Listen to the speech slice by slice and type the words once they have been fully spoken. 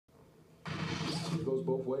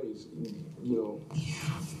goes both ways. You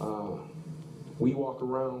we walk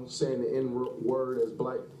around saying the N word as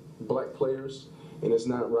black players, and it's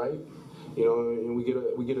not right. And we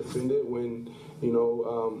get offended when the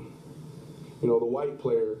white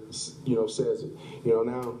player says it.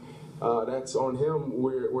 Now that's on him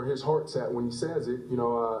where his heart's at when he says it.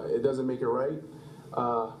 It doesn't make it right.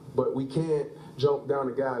 But we can't jump down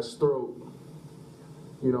the guy's throat,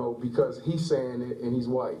 because he's saying it and he's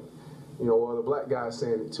white. Or the black guy's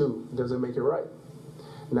saying it too. It doesn't make it right.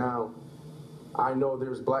 Now, I know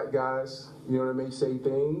there's black guys, that may say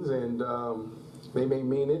things and they may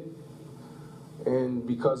mean it. And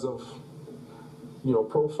because of,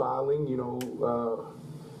 profiling,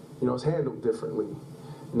 it's handled differently.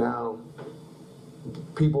 Now,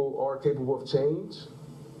 people are capable of change.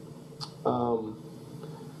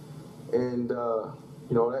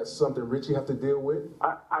 That's something Rich you have to deal with.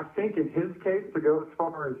 I think in his case, to go as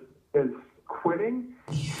far as quitting,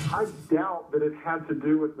 I doubt that it had to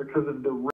do with because of the